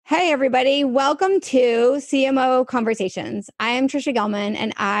Hey, everybody. Welcome to CMO Conversations. I am Trisha Gelman,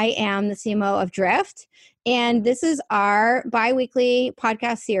 and I am the CMO of Drift. And this is our bi-weekly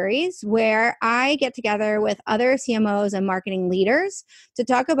podcast series where I get together with other CMOs and marketing leaders to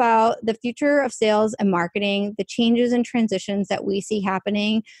talk about the future of sales and marketing, the changes and transitions that we see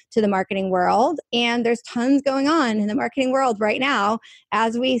happening to the marketing world. And there's tons going on in the marketing world right now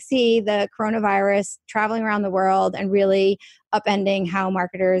as we see the coronavirus traveling around the world and really upending how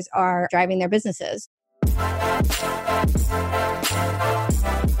marketers are driving their businesses.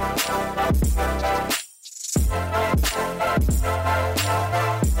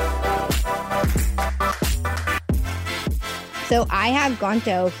 So I have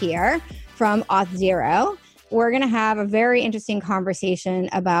Gonto here from Auth0. We're going to have a very interesting conversation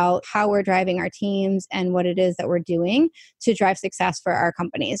about how we're driving our teams and what it is that we're doing to drive success for our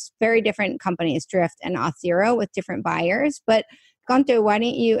companies. Very different companies, Drift and Auth0, with different buyers. But Gonto, why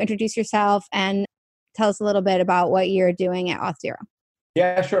don't you introduce yourself and tell us a little bit about what you're doing at Auth0?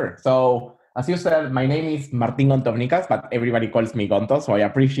 Yeah, sure. So as you said, my name is Martin Gontovnikas, but everybody calls me Gonto, so I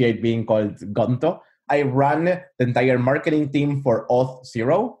appreciate being called Gonto. I run the entire marketing team for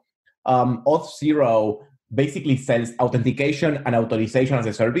Auth0. Auth0 basically sells authentication and authorization as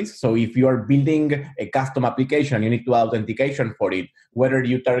a service. So if you are building a custom application, you need to have authentication for it, whether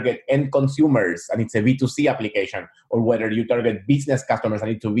you target end consumers and it's a B2C application, or whether you target business customers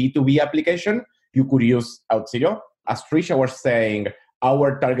and it's a B2B application, you could use Auth0. As Trisha was saying,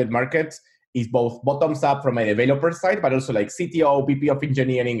 our target market is both bottoms up from a developer side, but also like CTO, VP of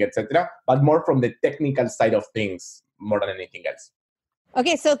engineering, etc., but more from the technical side of things more than anything else.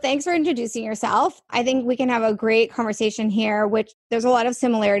 Okay, so thanks for introducing yourself. I think we can have a great conversation here, which there's a lot of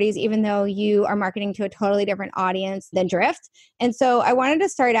similarities, even though you are marketing to a totally different audience than Drift. And so I wanted to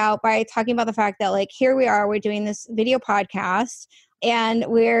start out by talking about the fact that like here we are, we're doing this video podcast and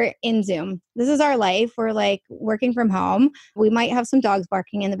we're in Zoom. This is our life. We're like working from home. We might have some dogs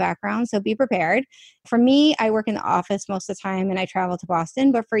barking in the background, so be prepared. For me, I work in the office most of the time and I travel to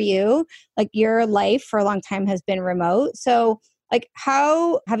Boston. But for you, like your life for a long time has been remote. So like,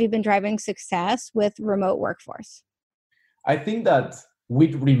 how have you been driving success with remote workforce? I think that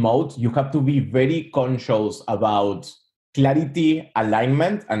with remote, you have to be very conscious about clarity,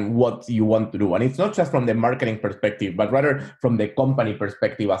 alignment, and what you want to do. And it's not just from the marketing perspective, but rather from the company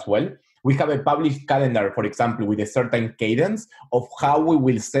perspective as well. We have a published calendar, for example, with a certain cadence of how we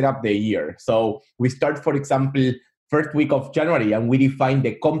will set up the year. So we start, for example, first week of January, and we define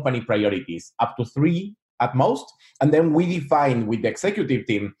the company priorities, up to 3 at most. And then we define with the executive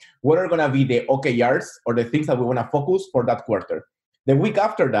team what are going to be the OKRs or the things that we want to focus for that quarter. The week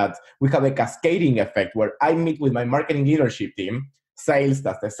after that, we have a cascading effect where I meet with my marketing leadership team, sales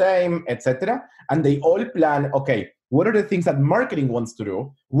does the same, etc. And they all plan, okay, what are the things that marketing wants to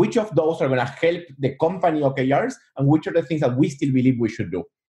do? Which of those are going to help the company OKRs? And which are the things that we still believe we should do?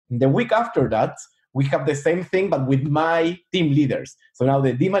 The week after that, we have the same thing, but with my team leaders. So now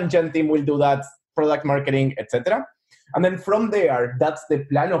the demand gen team will do that, product marketing, etc. And then from there, that's the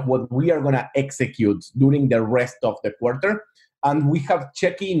plan of what we are going to execute during the rest of the quarter. And we have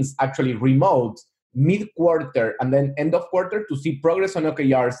check-ins actually remote, mid-quarter, and then end of quarter to see progress on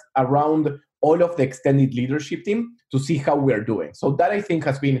OKRs around all of the extended leadership team to see how we are doing. So that I think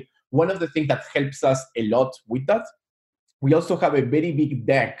has been one of the things that helps us a lot with that. We also have a very big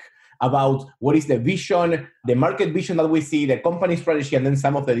deck about what is the vision, the market vision that we see, the company strategy, and then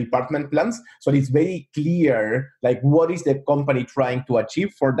some of the department plans. So it's very clear, like what is the company trying to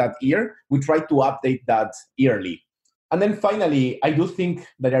achieve for that year. We try to update that yearly. And then finally, I do think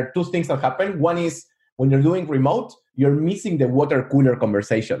there are 2 things that happen. One is when you're doing remote, you're missing the water cooler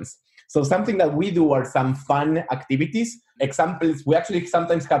conversations. So something that we do are some fun activities. Examples, we actually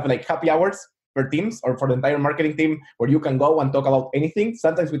sometimes have like happy hours for teams or for the entire marketing team where you can go and talk about anything.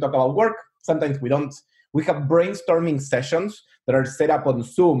 Sometimes we talk about work, sometimes we don't. We have brainstorming sessions that are set up on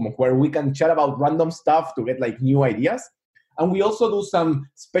Zoom where we can chat about random stuff to get like new ideas. And we also do some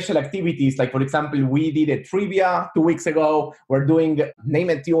special activities. Like, for example, we did a trivia 2 weeks ago. We're doing name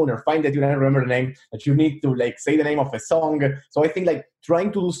a tune or find a tune. I don't remember the name, that you need to like say the name of a song. So I think like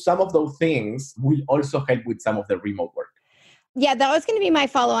trying to do some of those things will also help with some of the remote work. Yeah, that was going to be my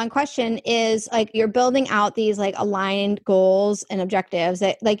follow-on question is like you're building out these like aligned goals and objectives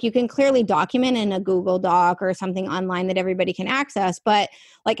that like you can clearly document in a Google Doc or something online that everybody can access. But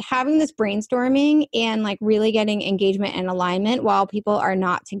like having this brainstorming and like really getting engagement and alignment while people are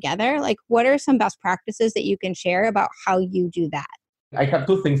not together, like what are some best practices that you can share about how you do that? I have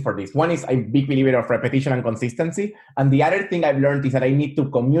two things for this. One is I'm a big believer of repetition and consistency. And the other thing I've learned is that I need to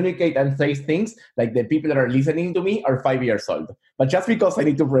communicate and say things like the people that are listening to me are 5 years old. But just because I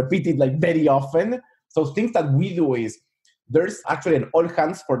need to repeat it like very often. So things that we do is there's actually an all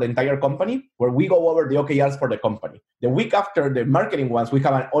hands for the entire company where we go over the OKRs for the company. The week after the marketing ones, we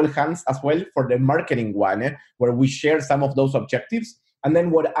have an all hands as well for the marketing one where we share some of those objectives. And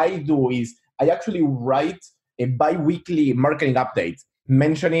then what I do is I actually write a bi-weekly marketing update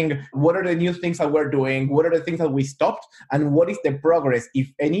mentioning what are the new things that we're doing, what are the things that we stopped, and what is the progress,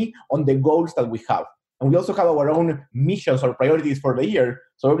 if any, on the goals that we have. And we also have our own missions or priorities for the year.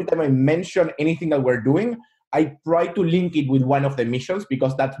 So every time I mention anything that we're doing, I try to link it with one of the missions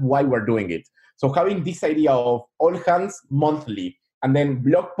because that's why we're doing it. So having this idea of all hands monthly and then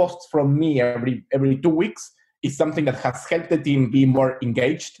blog posts from me every 2 weeks is something that has helped the team be more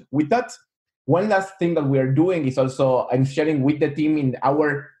engaged with that. One last thing that we are doing is also I'm sharing with the team in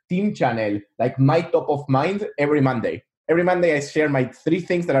our team channel, like my top of mind every Monday. Every Monday, I share my 3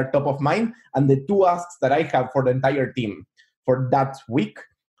 things that are top of mind and the 2 asks that I have for the entire team for that week.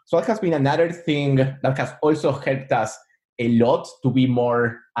 So that has been another thing that has also helped us a lot to be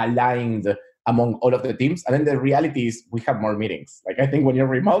more aligned among all of the teams. And then the reality is we have more meetings. Like I think when you're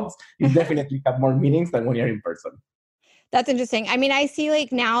remote, you definitely have more meetings than when you're in person. That's interesting. I mean, I see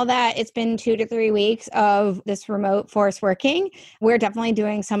like now that it's been 2 to 3 weeks of this remote force working, we're definitely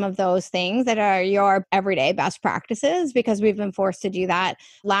doing some of those things that are your everyday best practices because we've been forced to do that.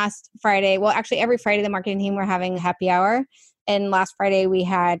 Last Friday, well, actually every Friday, the marketing team were having happy hour. And last Friday we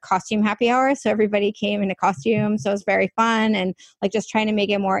had costume happy hour. So everybody came in a costume. So it was very fun and like just trying to make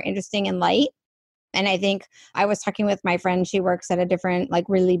it more interesting and light. And I think I was talking with my friend, she works at a different, like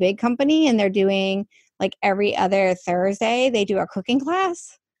really big company, and they're doing like every other Thursday, they do a cooking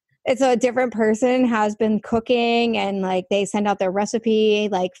class. And so a different person has been cooking and like they send out their recipe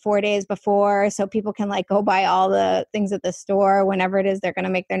like 4 days before. So people can like go buy all the things at the store whenever it is they're going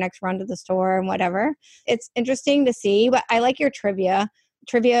to make their next run to the store and whatever. It's interesting to see, but I like your trivia.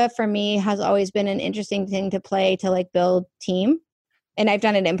 Trivia for me has always been an interesting thing to play to like build team. And I've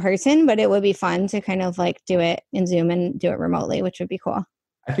done it in person, but it would be fun to kind of like do it in Zoom and do it remotely, which would be cool.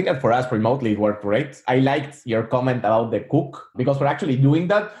 I think that for us remotely it worked great. I liked your comment about the cook because we're actually doing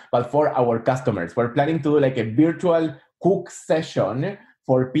that, but for our customers. We're planning to do like a virtual cook session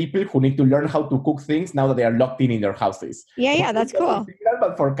for people who need to learn how to cook things now that they are locked in their houses. Yeah, that's cool.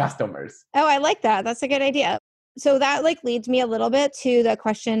 But for customers. Oh, I like that. That's a good idea. So that like leads me a little bit to the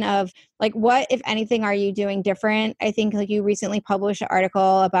question of like, what, if anything, are you doing different? I think like you recently published an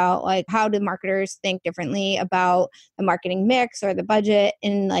article about like how do marketers think differently about the marketing mix or the budget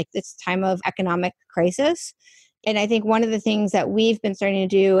in like this time of economic crisis. And I think one of the things that we've been starting to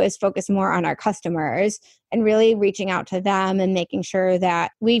do is focus more on our customers and really reaching out to them and making sure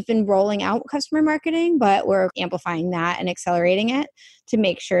that we've been rolling out customer marketing, but we're amplifying that and accelerating it to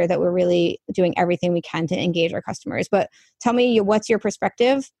make sure that we're really doing everything we can to engage our customers. But tell me, what's your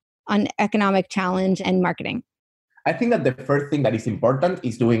perspective on economic challenge and marketing? I think that the first thing that is important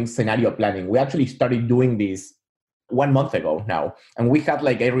is doing scenario planning. We actually started doing this 1 month ago now. And we had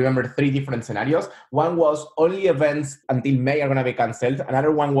like, I remember 3 different scenarios. One was only events until May are going to be canceled.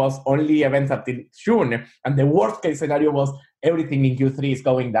 Another one was only events until June. And the worst case scenario was everything in Q3 is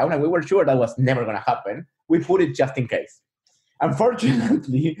going down. And we were sure that was never going to happen. We put it just in case.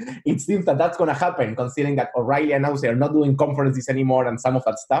 Unfortunately, it seems that that's going to happen considering that O'Reilly announced they're not doing conferences anymore and some of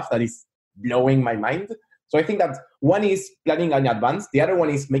that stuff that is blowing my mind. So I think that one is planning in advance. The other one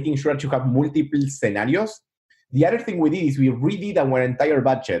is making sure that you have multiple scenarios. The other thing we did is we redid our entire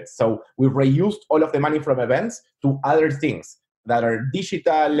budget. So we reused all of the money from events to other things that are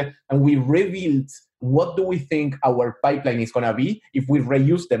digital, and we revealed what do we think our pipeline is going to be if we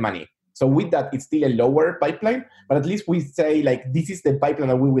reuse the money. So with that, it's still a lower pipeline, but at least we say like, this is the pipeline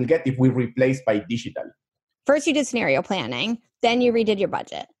that we will get if we replace by digital. First, you did scenario planning, then you redid your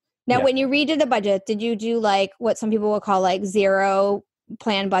budget. Now, when you redid the budget, did you do like what some people will call like zero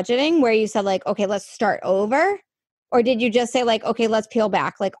plan budgeting where you said like, okay, let's start over? Or did you just say like, okay, let's peel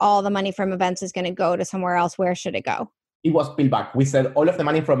back, like all the money from events is going to go to somewhere else. Where should it go? It was peel back. We said all of the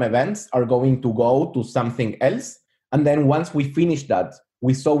money from events are going to go to something else. And then once we finished that,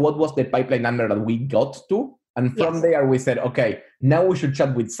 we saw what was the pipeline number that we got to. And from there, we said, okay, now we should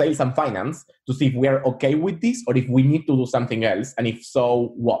chat with sales and finance to see if we are okay with this or if we need to do something else. And if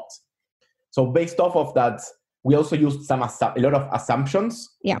so, what? So based off of that, we also used a lot of assumptions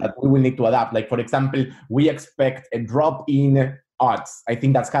that we will need to adapt. Like, for example, we expect a drop in odds. I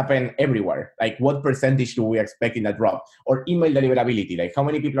think that's happened everywhere. Like, what percentage do we expect in a drop? Or email deliverability, like how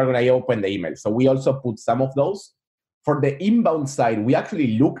many people are going to open the email? So we also put some of those. For the inbound side, we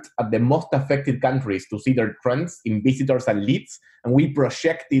actually looked at the most affected countries to see their trends in visitors and leads, and we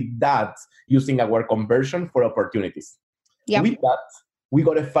projected that using our conversion for opportunities. Yep. With that, we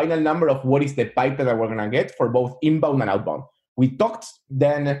got a final number of what is the pipeline that we're going to get for both inbound and outbound. We talked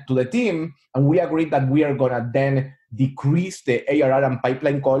then to the team, and we agreed that we are going to then decrease the ARR and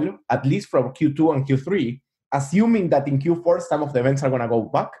pipeline call, at least from Q2 and Q3, assuming that in Q4, some of the events are going to go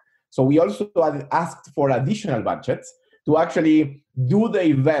back. So we also asked for additional budgets to actually do the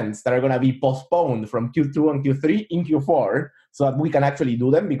events that are going to be postponed from Q2 and Q3 in Q4 so that we can actually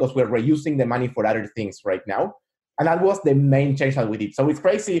do them because we're reusing the money for other things right now. And that was the main change that we did. So it's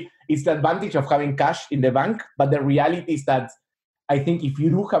crazy. It's the advantage of having cash in the bank. But the reality is that I think if you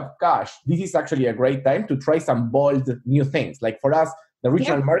do have cash, this is actually a great time to try some bold new things. Like for us, the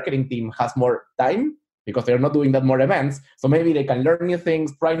regional marketing team has more time because they're not doing that more events. So maybe they can learn new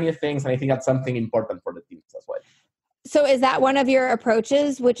things, try new things. And I think that's something important for the teams as well. So is that one of your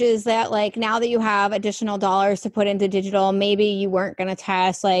approaches, which is that like now that you have additional dollars to put into digital, maybe you weren't going to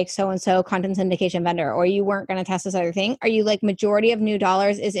test like so-and-so content syndication vendor, or you weren't going to test this other thing? Are you like majority of new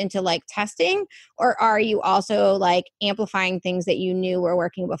dollars is into like testing, or are you also like amplifying things that you knew were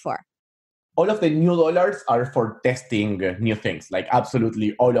working before? All of the new dollars are for testing new things, like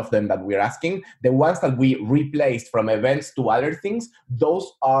absolutely all of them that we're asking. The ones that we replaced from events to other things,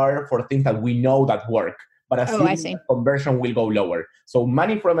 those are for things that we know that work. But assuming conversion will go lower. So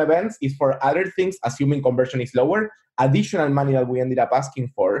money from events is for other things, assuming conversion is lower. Additional money that we ended up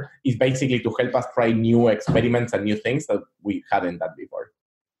asking for is basically to help us try new experiments and new things that we hadn't done before.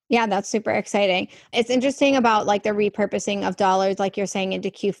 Yeah, that's super exciting. It's interesting about like the repurposing of dollars, like you're saying, into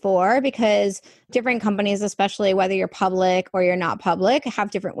Q4, because different companies, especially whether you're public or you're not public,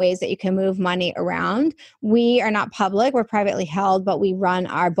 have different ways that you can move money around. We are not public, we're privately held, but we run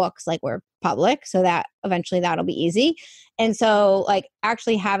our books like we're public, so that eventually that'll be easy. And so like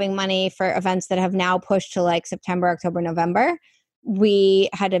actually having money for events that have now pushed to like September, October, November, we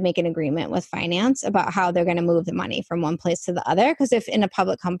had to make an agreement with finance about how they're going to move the money from one place to the other. Because if in a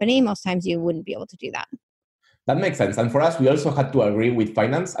public company, most times you wouldn't be able to do that. That makes sense. And for us, we also had to agree with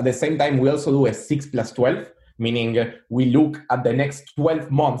finance. At the same time, we also do a 6+12, meaning we look at the next 12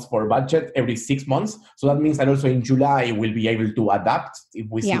 months for budget every 6 months. So that means that also in July, we'll be able to adapt if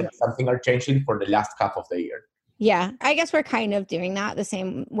we see that something are changing for the last half of the year. Yeah, I guess we're kind of doing that the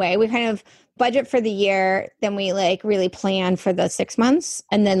same way. We kind of budget for the year, then we like really plan for the 6 months.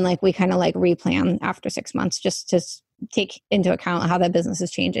 And then like we kind of like replan after 6 months just to take into account how the business is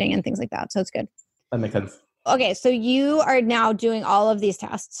changing and things like that. So it's good. That makes sense. Okay, so you are now doing all of these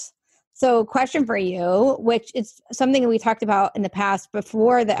tests. So question for you, which is something we talked about in the past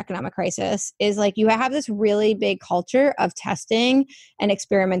before the economic crisis, is like you have this really big culture of testing and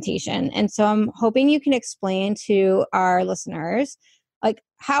experimentation. And so I'm hoping you can explain to our listeners, like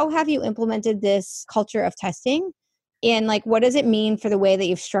how have you implemented this culture of testing? And like what does it mean for the way that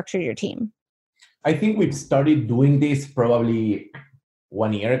you've structured your team? I think we've started doing this probably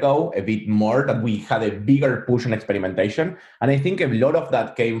 1 year ago, a bit more, that we had a bigger push on experimentation. And I think a lot of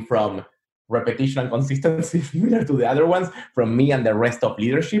that came from repetition and consistency, similar to the other ones, from me and the rest of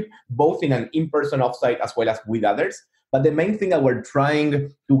leadership, both in an in-person offsite as well as with others. But the main thing that we're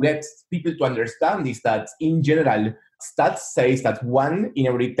trying to get people to understand is that in general, stats says that 1 in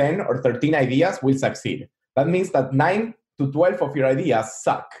every 10 or 13 ideas will succeed. That means that 9 to 12 of your ideas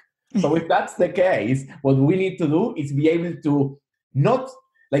suck. So if that's the case, what we need to do is be able to not,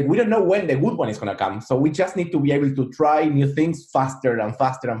 like we don't know when the good one is going to come. So we just need to be able to try new things faster and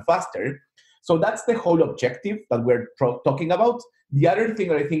faster and faster. So that's the whole objective that we're talking about. The other thing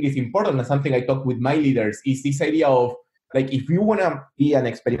that I think is important, and something I talk with my leaders, is this idea of, like, if you want to be an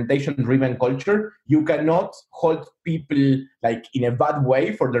experimentation-driven culture, you cannot hold people like in a bad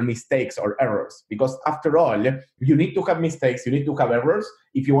way for their mistakes or errors. Because after all, you need to have mistakes, you need to have errors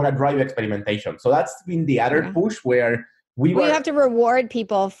if you want to drive experimentation. So that's been the other push where we have to reward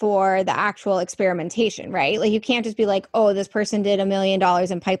people for the actual experimentation, right? Like you can't just be like, oh, this person did $1 million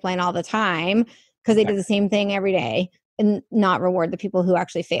in pipeline all the time because they did the same thing every day, and not reward the people who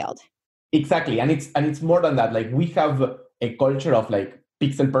actually failed. Exactly. And it's more than that. Like we have a culture of like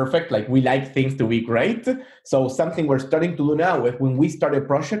pixel perfect, like we like things to be great. So something we're starting to do now is when we start a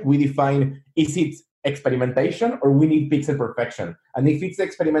project, we define, is it experimentation or we need pixel perfection? And if it's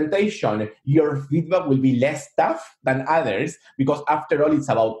experimentation, your feedback will be less tough than others because after all, it's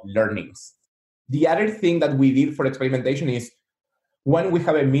about learnings. The other thing that we did for experimentation is when we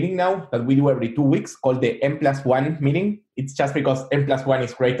have a meeting now that we do every 2 weeks called the N+1 meeting. It's just because N+1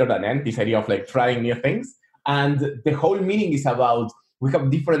 is greater than N, this idea of like trying new things. And the whole meeting is about we have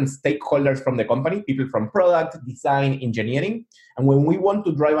different stakeholders from the company, people from product, design, engineering. And when we want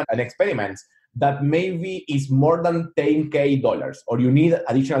to drive an experiment that maybe is more than $10K, or you need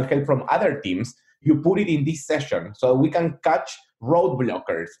additional help from other teams, you put it in this session so we can catch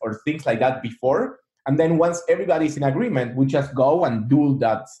roadblockers or things like that before. And then once everybody's in agreement, we just go and do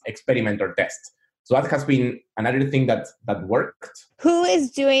that experiment or test. So that has been another thing that worked. Who is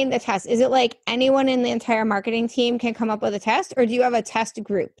doing the test? Is it like anyone in the entire marketing team can come up with a test, or do you have a test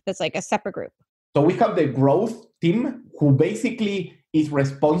group that's like a separate group? So we have the growth team who basically is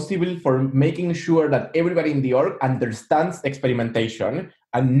responsible for making sure that everybody in the org understands experimentation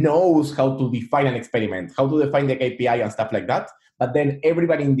and knows how to define an experiment, how to define the KPI and stuff like that. But then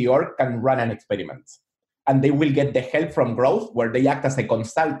everybody in the org can run an experiment. And they will get the help from growth, where they act as a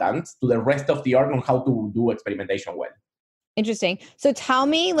consultant to the rest of the org on how to do experimentation well. Interesting. So tell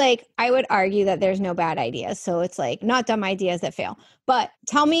me, like, I would argue that there's no bad ideas. So it's like not dumb ideas that fail. But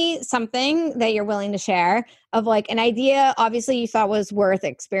tell me something that you're willing to share of like an idea, obviously you thought was worth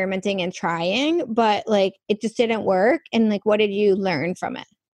experimenting and trying, but like it just didn't work. And like, what did you learn from it?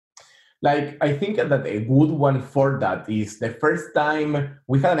 Like, I think that a good one for that is the first time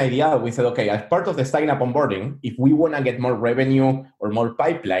we had an idea, we said, okay, as part of the sign-up onboarding, if we want to get more revenue or more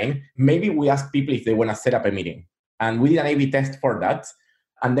pipeline, maybe we ask people if they want to set up a meeting. And we did an A/B test for that.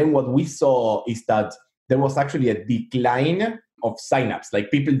 And then what we saw is that there was actually a decline of signups,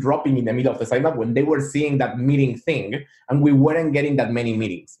 like people dropping in the middle of the sign-up when they were seeing that meeting thing, and we weren't getting that many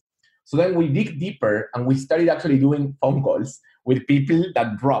meetings. So then we dig deeper and we started actually doing phone calls with people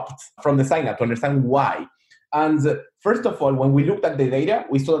that dropped from the sign-up to understand why. And first of all, when we looked at the data,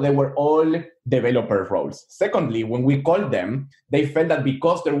 we saw they were all developer roles. Secondly, when we called them, they felt that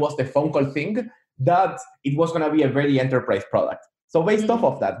because there was the phone call thing, that it was going to be a very enterprise product. So based off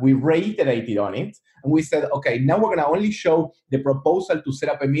of that, we reiterated on it and we said, okay, now we're going to only show the proposal to set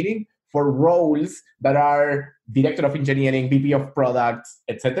up a meeting for roles that are director of engineering, VP of products,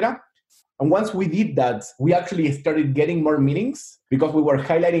 etc. And once we did that, we actually started getting more meetings because we were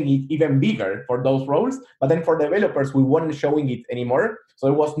highlighting it even bigger for those roles. But then for developers, we weren't showing it anymore. So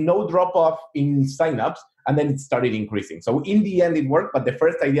there was no drop-off in signups, and then it started increasing. So in the end, it worked, but the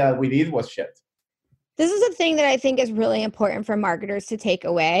first idea that we did was shit. This is a thing that I think is really important for marketers to take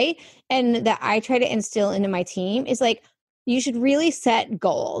away, and that I try to instill into my team is like, you should really set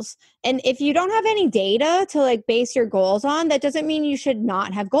goals. And if you don't have any data to like base your goals on, that doesn't mean you should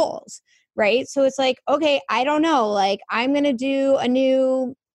not have goals. Right. So it's like, okay, I don't know, like I'm going to do a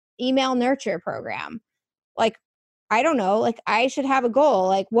new email nurture program. Like, I don't know, like I should have a goal.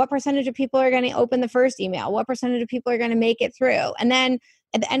 Like what percentage of people are going to open the first email? What percentage of people are going to make it through? And then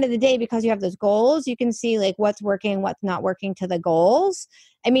at the end of the day, because you have those goals, you can see like what's working, what's not working to the goals.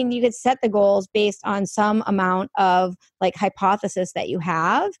 I mean, you could set the goals based on some amount of like hypothesis that you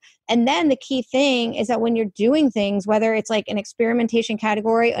have. And then the key thing is that when you're doing things, whether it's like an experimentation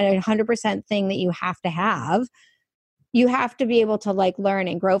category or a 100% thing that you have to be able to like learn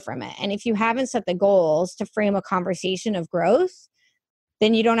and grow from it. And if you haven't set the goals to frame a conversation of growth,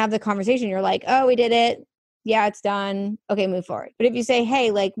 then you don't have the conversation. You're like, oh, we did it. Yeah, it's done. Okay, move forward. But if you say, hey,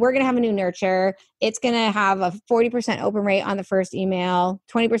 like we're going to have a new nurture, it's going to have a 40% open rate on the first email,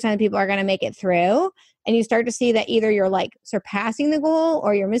 20% of people are going to make it through, and you start to see that either you're like surpassing the goal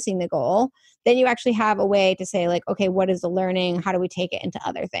or you're missing the goal, then you actually have a way to say like, okay, what is the learning? How do we take it into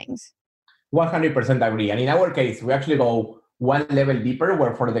other things? 100% agree. And in our case, we actually go one level deeper,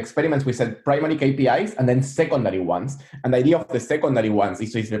 where for the experiments, we set primary KPIs and then secondary ones. And the idea of the secondary ones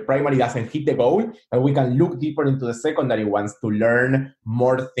is if the primary doesn't hit the goal, and we can look deeper into the secondary ones to learn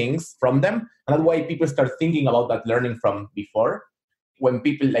more things from them. And that's why people start thinking about that learning from before. When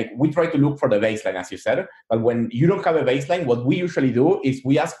people, like, we try to look for the baseline, as you said, but when you don't have a baseline, what we usually do is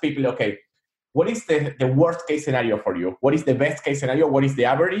we ask people, okay, what is the worst case scenario for you? What is the best case scenario? What is the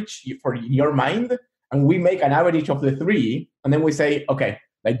average for your mind? And we make an average of the three, and then we say, okay,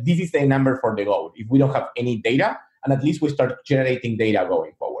 like this is the number for the goal. If we don't have any data, and at least we start generating data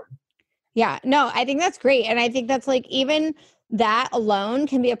going forward. Yeah, no, I think that's great. And I think that's like, even that alone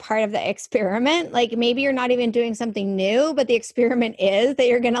can be a part of the experiment. Like maybe you're not even doing something new, but the experiment is that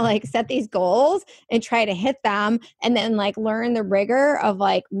you're going to like set these goals and try to hit them, and then like learn the rigor of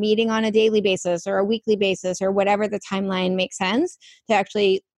like meeting on a daily basis or a weekly basis or whatever the timeline makes sense to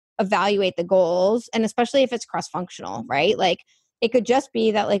actually evaluate the goals. And especially if it's cross-functional, right? Like it could just be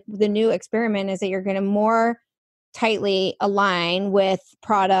that like the new experiment is that you're going to more tightly align with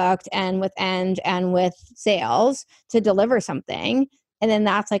product and with end and with sales to deliver something. And then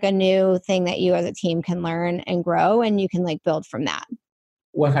that's like a new thing that you as a team can learn and grow, and you can like build from that.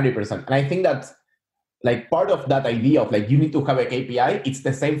 100%. And I think that like part of that idea of like you need to have a KPI, it's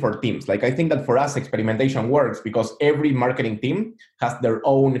the same for teams. Like I think that for us, experimentation works because every marketing team has their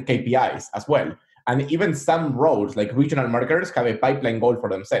own KPIs as well. And even some roles, like regional marketers, have a pipeline goal for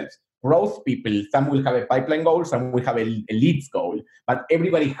themselves. Growth people, some will have a pipeline goal, some will have a leads goal, but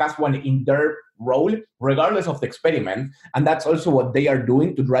everybody has one in their role, regardless of the experiment. And that's also what they are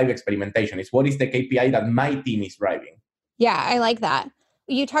doing to drive experimentation. It's what is the KPI that my team is driving. Yeah, I like that.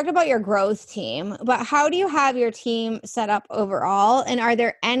 You talked about your growth team, but how do you have your team set up overall? And are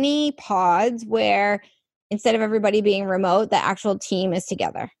there any pods where instead of everybody being remote, the actual team is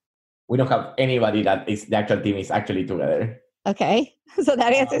together? We don't have anybody that is the actual team is actually together. Okay. So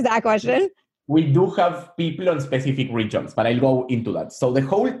that answers that question. We do have people on specific regions, but I'll go into that. So the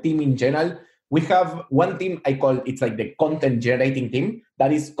whole team in general, we have one team I call it's like the content generating team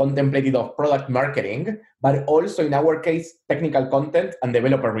that is contemplated of product marketing, but also in our case, technical content and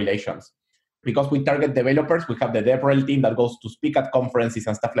developer relations. Because we target developers, we have the DevRel team that goes to speak at conferences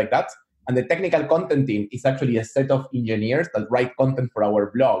and stuff like that. And the technical content team is actually a set of engineers that write content for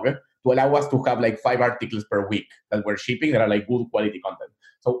our blog to allow us to have like 5 articles per week that we're shipping that are like good quality content.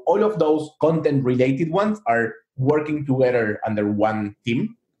 So all of those content related ones are working together under one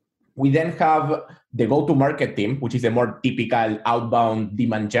team. We then have the go-to-market team, which is a more typical outbound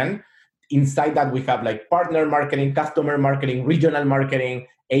demand gen. Inside that, we have like partner marketing, customer marketing, regional marketing,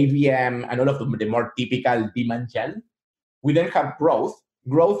 ABM, and all of the more typical demand gen. We then have growth.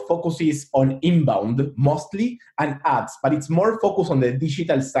 Growth focuses on inbound mostly and ads, but it's more focused on the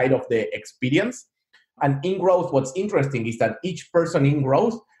digital side of the experience. And in growth, what's interesting is that each person in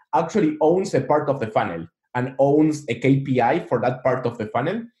growth actually owns a part of the funnel and owns a KPI for that part of the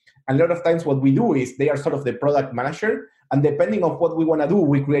funnel. And a lot of times what we do is they are sort of the product manager. And depending on what we want to do,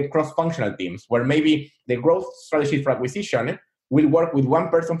 we create cross-functional teams where maybe the growth strategy for acquisition will work with one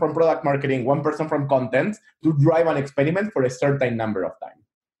person from product marketing, one person from content to drive an experiment for a certain number of time.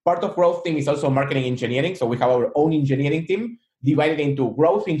 Part of growth team is also marketing engineering. So we have our own engineering team divided into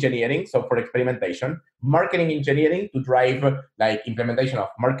growth engineering, so for experimentation, marketing engineering to drive like implementation of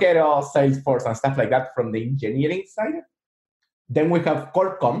Marketo, Salesforce, and stuff like that from the engineering side. Then we have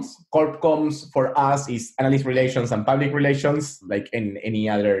corp comms. Corp comms for us is analyst relations and public relations, like in any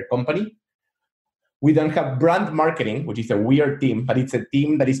other company. We then have brand marketing, which is a weird team, but it's a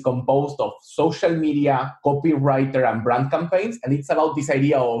team that is composed of social media, copywriter, and brand campaigns. And it's about this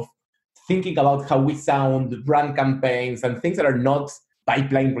idea of thinking about how we sound, brand campaigns, and things that are not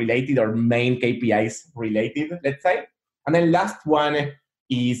pipeline related or main KPIs related, let's say. And then last one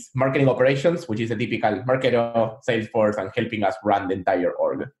is marketing operations, which is a typical Marketo, Salesforce, and helping us run the entire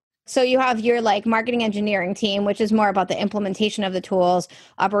org. So you have your like marketing engineering team, which is more about the implementation of the tools.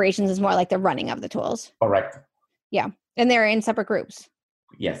 Operations is more like the running of the tools. Correct. Yeah. And they're in separate groups.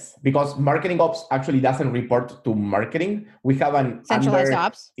 Yes, because marketing ops actually doesn't report to marketing. We have an centralized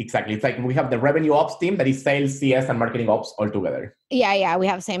ops. Exactly. It's like we have the revenue ops team that is sales, CS, and marketing ops all together. Yeah. We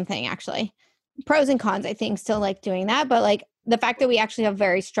have the same thing actually. Pros and cons, I think, still like doing that. But like the fact that we actually have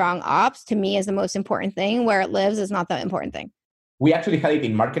very strong ops to me is the most important thing. Where it lives is not the important thing. We actually had it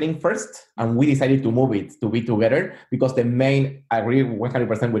in marketing first, and we decided to move it to be together because I agree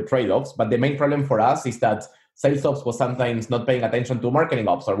 100% with trade-offs, but the main problem for us is that sales ops was sometimes not paying attention to marketing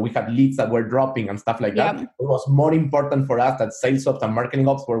ops, or we had leads that were dropping and stuff like that. It was more important for us that sales ops and marketing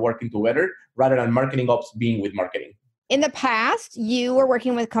ops were working together rather than marketing ops being with marketing. In the past, you were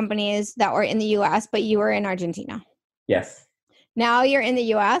working with companies that were in the US, but you were in Argentina. Yes. Now you're in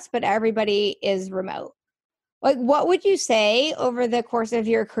the US, but everybody is remote. Like, what would you say over the course of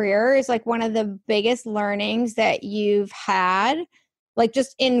your career is like one of the biggest learnings that you've had, like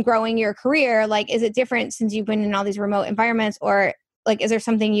just in growing your career? Like, is it different since you've been in all these remote environments, or like, is there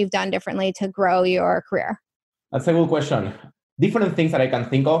something you've done differently to grow your career? That's a good question. Different things that I can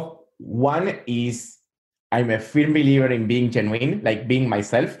think of. One is I'm a firm believer in being genuine, like being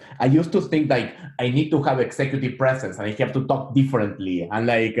myself. I used to think like I need to have executive presence and I have to talk differently and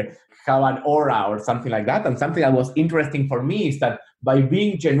like have an aura or something like that. And something that was interesting for me is that by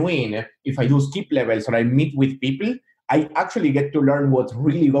being genuine, if I do skip levels or I meet with people, I actually get to learn what's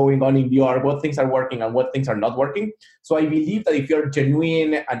really going on in the org, what things are working and what things are not working. So I believe that if you're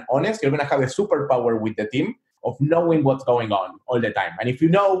genuine and honest, you're going to have a superpower with the team of knowing what's going on all the time. And if you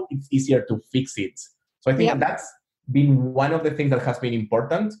know, it's easier to fix it. So I think that's been one of the things that has been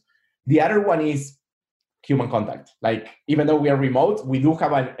important. The other one is human contact. Like, even though we are remote, we do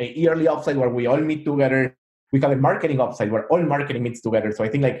have an yearly offsite where we all meet together. We have a marketing offsite where all marketing meets together. So I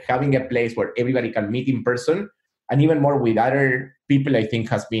think like having a place where everybody can meet in person and even more with other people, I think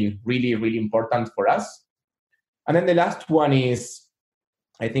has been really, really important for us. And then the last one is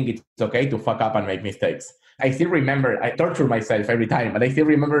I think it's okay to fuck up and make mistakes. I still remember, I torture myself every time, but I still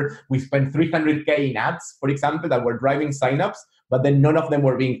remember we spent 300K in ads, for example, that were driving signups, but then none of them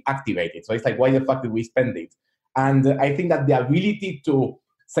were being activated. So it's like, why the fuck did we spend it? And I think that the ability to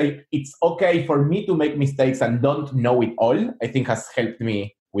say, it's okay for me to make mistakes and don't know it all, I think has helped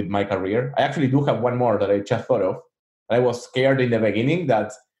me with my career. I actually do have one more that I just thought of. I was scared in the beginning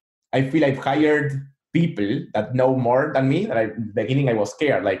that I feel I've hired people that know more than me. That in the beginning I was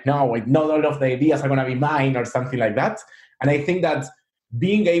scared, like, no, not all of the ideas are going to be mine or something like that. And I think that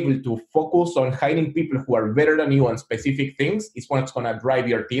being able to focus on hiring people who are better than you on specific things is what's going to drive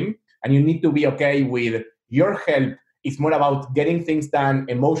your team. And you need to be okay with your help. It's more about getting things done,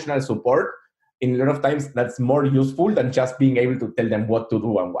 emotional support. In a lot of times, that's more useful than just being able to tell them what to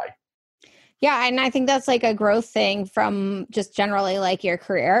do and why. Yeah. And I think that's like a growth thing from just generally like your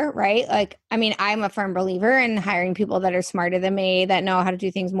career, right? Like, I mean, I'm a firm believer in hiring people that are smarter than me, that know how to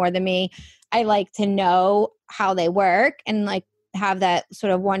do things more than me. I like to know how they work and like have that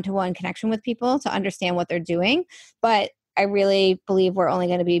sort of one-to-one connection with people to understand what they're doing. But I really believe we're only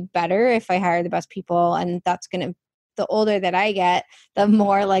going to be better if I hire the best people. And that's going to, the older that I get, the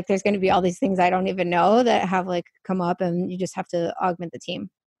more like there's going to be all these things I don't even know that have like come up, and you just have to augment the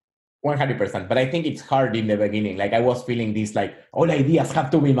team. 100%. But I think it's hard in the beginning. Like I was feeling this, like all ideas have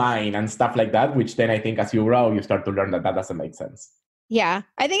to be mine and stuff like that, which then I think as you grow, you start to learn that that doesn't make sense. Yeah.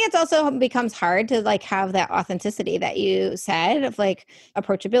 I think it's also becomes hard to like have that authenticity that you said of like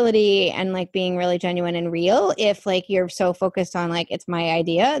approachability and like being really genuine and real. If like you're so focused on like, it's my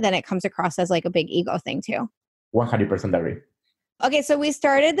idea, then it comes across as like a big ego thing too. 100% agree. Okay, so we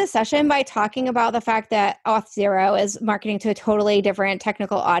started the session by talking about the fact that Auth0 is marketing to a totally different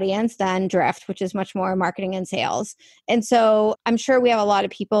technical audience than Drift, which is much more marketing and sales. And so I'm sure we have a lot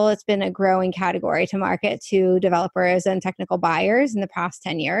of people. It's been a growing category to market to developers and technical buyers in the past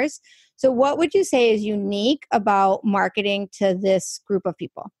 10 years. So what would you say is unique about marketing to this group of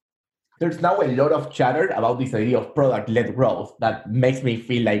people? There's now a lot of chatter about this idea of product-led growth that makes me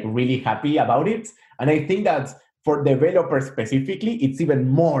feel like really happy about it. And I think that for developers specifically, it's even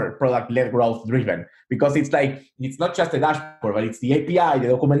more product-led growth driven because it's like, it's not just a dashboard, but it's the API, the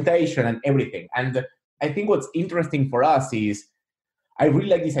documentation and everything. And I think what's interesting for us is I really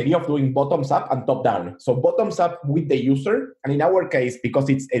like this idea of doing bottoms up and top down. So bottoms up with the user. And in our case, because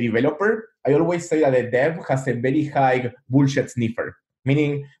it's a developer, I always say that a dev has a very high bullshit sniffer,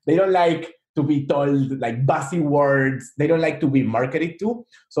 meaning they don't like to be told like buzzy words. They don't like to be marketed to.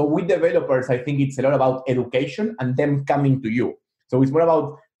 So with developers, I think it's a lot about education and them coming to you. So it's more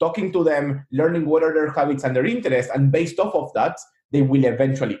about talking to them, learning what are their habits and their interests, and based off of that, they will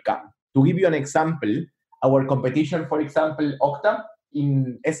eventually come. To give you an example, our competition, for example, Okta,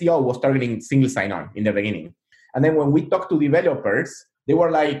 in SEO was targeting single sign-on in the beginning. And then when we talked to developers, they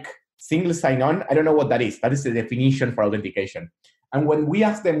were like, single sign-on? I don't know what that is. That is the definition for authentication. And when we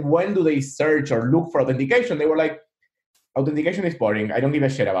asked them when do they search or look for authentication, they were like, authentication is boring. I don't give a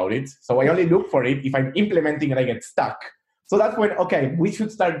shit about it. So I only look for it if I'm implementing and I get stuck. So that's when, okay, we should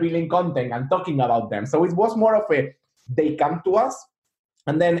start building content and talking about them. So it was more of a, they come to us.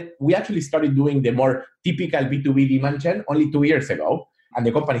 And then we actually started doing the more typical B2B demand gen only 2 years ago. And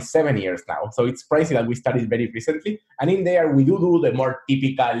the company is 7 years now. So it's crazy that we started very recently. And in there, we do the more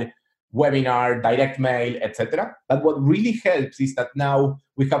typical webinar, direct mail, etc. But what really helps is that now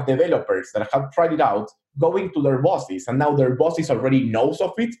we have developers that have tried it out, going to their bosses, and now their bosses already knows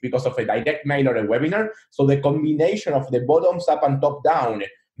of it because of a direct mail or a webinar. So the combination of the bottoms up and top down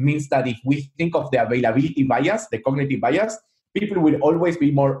means that if we think of the availability bias, the cognitive bias, people will always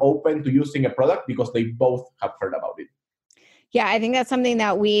be more open to using a product because they both have heard about it. Yeah, I think that's something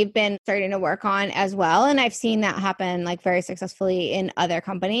that we've been starting to work on as well. And I've seen that happen like very successfully in other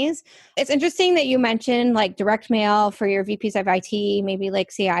companies. It's interesting that you mentioned like direct mail for your VPs of IT, maybe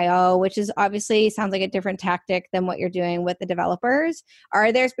like CIO, which is obviously sounds like a different tactic than what you're doing with the developers.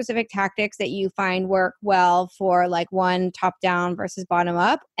 Are there specific tactics that you find work well for like one top down versus bottom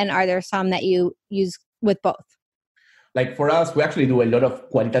up? And are there some that you use with both? Like for us, we actually do a lot of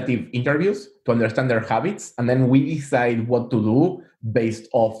qualitative interviews to understand their habits, and then we decide what to do based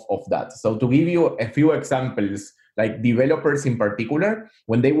off of that. So to give you a few examples, like developers in particular,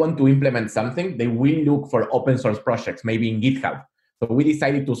 when they want to implement something, they will look for open source projects, maybe in GitHub. So we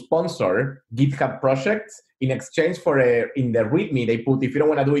decided to sponsor GitHub projects in exchange for in the README, they put, if you don't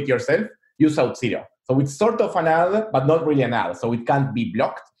want to do it yourself, use Auth0. So it's sort of an ad, but not really an ad. So it can't be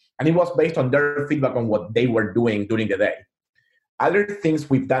blocked. And it was based on their feedback on what they were doing during the day. Other things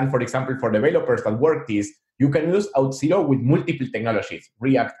we've done, for example, for developers that worked is you can use Auth0 with multiple technologies,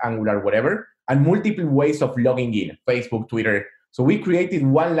 React, Angular, whatever, and multiple ways of logging in, Facebook, Twitter. So we created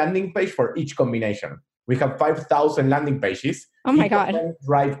one landing page for each combination. We have 5,000 landing pages. Oh my Each God. of them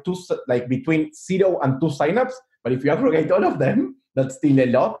drive between 0 and 2 signups. But if you aggregate all of them, that's still a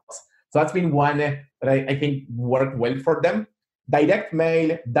lot. So that's been one that I think worked well for them. Direct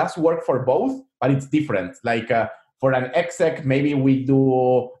mail does work for both, but it's different. For an exec, maybe we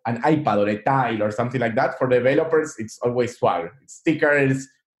do an iPad or a tile or something like that. For developers, it's always swag. It's stickers,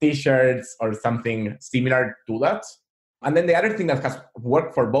 t-shirts, or something similar to that. And then the other thing that has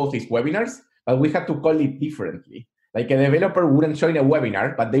worked for both is webinars, but we had to call it differently. Like a developer wouldn't join a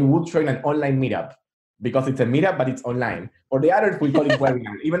webinar, but they would join an online meetup because it's a meetup, but it's online. For the others, we call it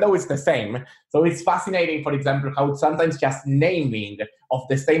webinar, even though it's the same. So it's fascinating, for example, how sometimes just naming of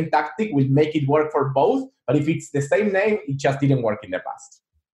the same tactic will make it work for both. But if it's the same name, it just didn't work in the past.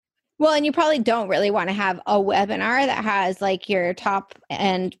 Well, and you probably don't really want to have a webinar that has like your top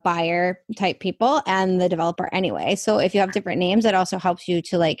end buyer type people and the developer anyway. So if you have different names, it also helps you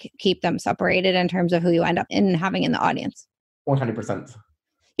to like keep them separated in terms of who you end up having in the audience. 100%.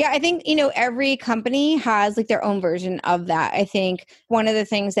 Yeah, I think, every company has like their own version of that. I think one of the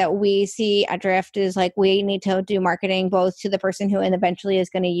things that we see at Drift is like we need to do marketing both to the person who eventually is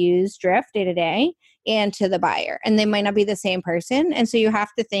going to use Drift day to day and to the buyer. And they might not be the same person. And so you have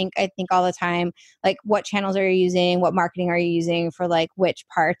to think, I think all the time, like what channels are you using? What marketing are you using for like which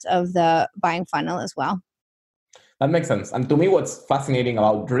parts of the buying funnel as well? That makes sense. And to me, what's fascinating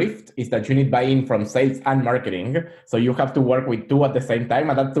about Drift is that you need buy-in from sales and marketing. So you have to work with two at the same time.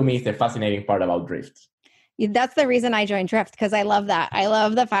 And that to me is the fascinating part about Drift. That's the reason I joined Drift, because I love that. I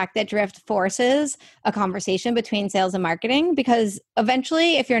love the fact that Drift forces a conversation between sales and marketing, because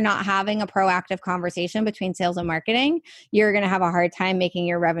eventually, if you're not having a proactive conversation between sales and marketing, you're going to have a hard time making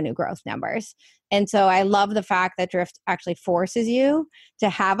your revenue growth numbers. And so I love the fact that Drift actually forces you to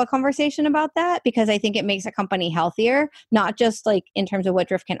have a conversation about that, because I think it makes a company healthier, not just like in terms of what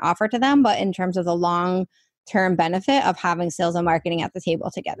Drift can offer to them, but in terms of the long-term benefit of having sales and marketing at the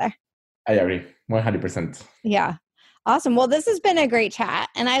table together. I agree, 100%. Yeah. Awesome. Well, this has been a great chat.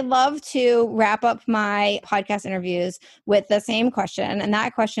 And I love to wrap up my podcast interviews with the same question. And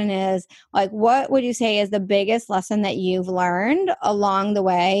that question is like, what would you say is the biggest lesson that you've learned along the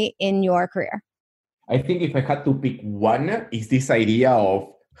way in your career? I think if I had to pick one, is this idea of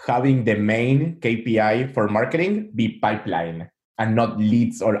having the main KPI for marketing be pipeline and not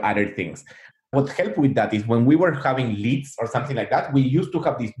leads or other things. What helped with that is when we were having leads or something like that, we used to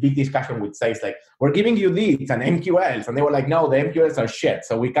have this big discussion with sales, like, we're giving you leads and MQLs. And they were like, no, the MQLs are shit,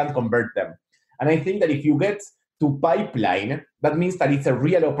 so we can't convert them. And I think that if you get to pipeline, that means that it's a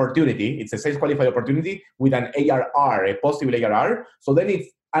real opportunity. It's a sales qualified opportunity with an ARR, a possible ARR. So then it's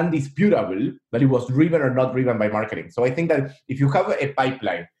undisputable that it was driven or not driven by marketing. So I think that if you have a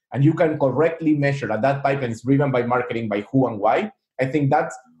pipeline and you can correctly measure that that pipeline is driven by marketing, by who and why, I think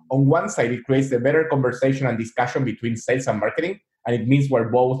that's on one side, it creates a better conversation and discussion between sales and marketing, and it means we're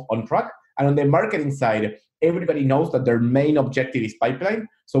both on track. And on the marketing side, everybody knows that their main objective is pipeline.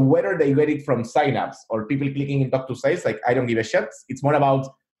 So whether they get it from signups or people clicking and talk to sales, like I don't give a shit. It's more about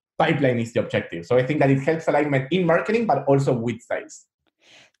pipeline is the objective. So I think that it helps alignment in marketing, but also with sales.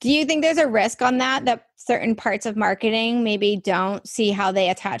 Do you think there's a risk on that certain parts of marketing maybe don't see how they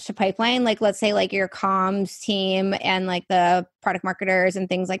attach to pipeline? Like, let's say like your comms team and like the product marketers and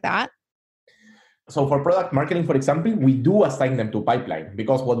things like that? So for product marketing, for example, we do assign them to pipeline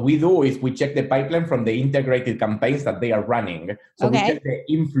because what we do is we check the pipeline from the integrated campaigns that they are running. So we check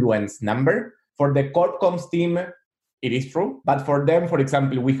the influence number. For the corp comms team, it is true. But for them, for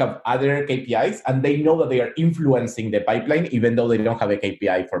example, we have other KPIs and they know that they are influencing the pipeline, even though they don't have a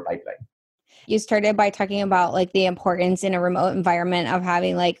KPI for pipeline. You started by talking about like the importance in a remote environment of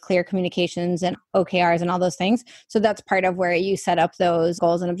having like clear communications and OKRs and all those things. So that's part of where you set up those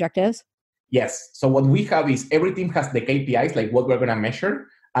goals and objectives? Yes. So what we have is every team has the KPIs, like what we're going to measure.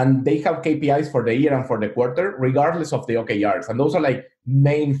 And they have KPIs for the year and for the quarter, regardless of the OKRs. And those are like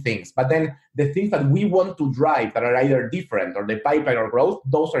main things. But then the things that we want to drive that are either different or the pipeline or growth,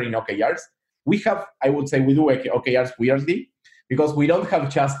 those are in OKRs. We have, I would say we do OKRs weirdly because we don't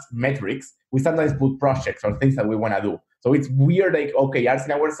have just metrics. We sometimes put projects or things that we want to do. So it's weird like OKRs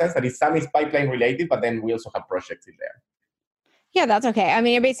in our sense that some is pipeline related, but then we also have projects in there. Yeah, that's okay. I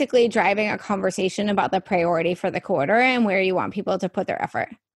mean, you're basically driving a conversation about the priority for the quarter and where you want people to put their effort.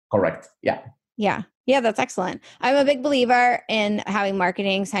 Correct. Yeah. Yeah. Yeah, that's excellent. I'm a big believer in having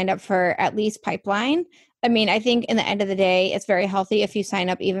marketing signed up for at least pipeline I mean, I think in the end of the day, it's very healthy if you sign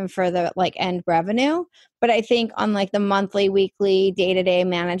up even for the like end revenue. But I think on like the monthly, weekly, day-to-day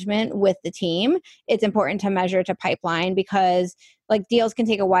management with the team, it's important to measure to pipeline because like deals can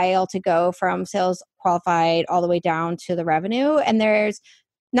take a while to go from sales qualified all the way down to the revenue. And there's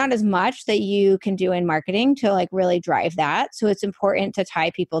not as much that you can do in marketing to like really drive that. So it's important to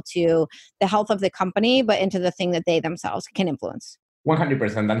tie people to the health of the company, but into the thing that they themselves can influence.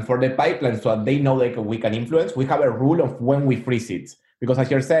 100%. And for the pipeline, so that they know like we can influence, we have a rule of when we freeze it. Because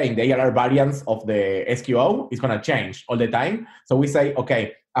as you're saying, the ARR variance of the SQO is going to change all the time. So we say,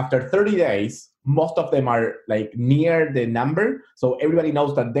 okay, after 30 days, most of them are like near the number. So everybody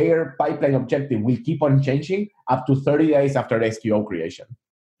knows that their pipeline objective will keep on changing up to 30 days after the SQO creation.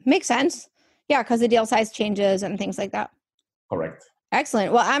 Makes sense. Yeah, because the deal size changes and things like that. Correct.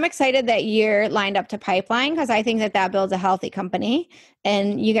 Excellent. Well, I'm excited that you're lined up to pipeline because I think that that builds a healthy company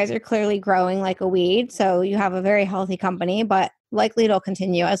and you guys are clearly growing like a weed. So you have a very healthy company, but likely it'll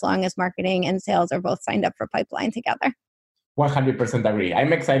continue as long as marketing and sales are both signed up for pipeline together. 100% agree.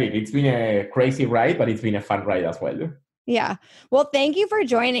 I'm excited. It's been a crazy ride, but it's been a fun ride as well. Yeah. Well, thank you for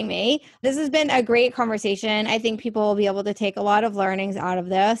joining me. This has been a great conversation. I think people will be able to take a lot of learnings out of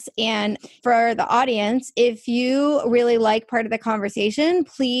this. And for the audience, if you really like part of the conversation,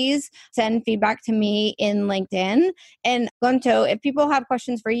 please send feedback to me in LinkedIn. And Gonto, if people have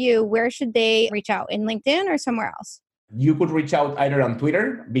questions for you, where should they reach out? In LinkedIn or somewhere else? You could reach out either on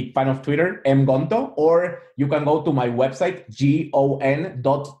Twitter, big fan of Twitter, mgonto, or you can go to my website,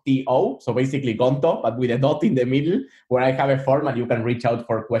 gon.to. So basically Gonto, but with a dot in the middle, where I have a form and you can reach out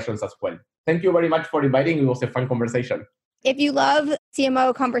for questions as well. Thank you very much for inviting me. It was a fun conversation. If you love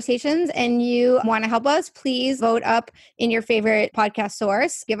CMO conversations and you want to help us, please vote up in your favorite podcast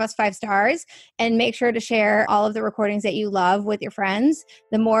source. Give us 5 stars and make sure to share all of the recordings that you love with your friends.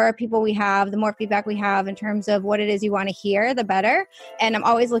 The more people we have, the more feedback we have in terms of what it is you want to hear, the better. And I'm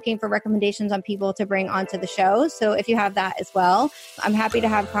always looking for recommendations on people to bring onto the show. So if you have that as well, I'm happy to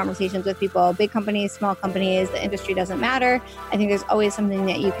have conversations with people, big companies, small companies, the industry doesn't matter. I think there's always something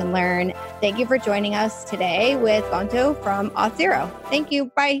that you can learn. Thank you for joining us today with Gonto from Auth0. Thank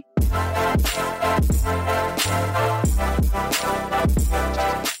you. Bye.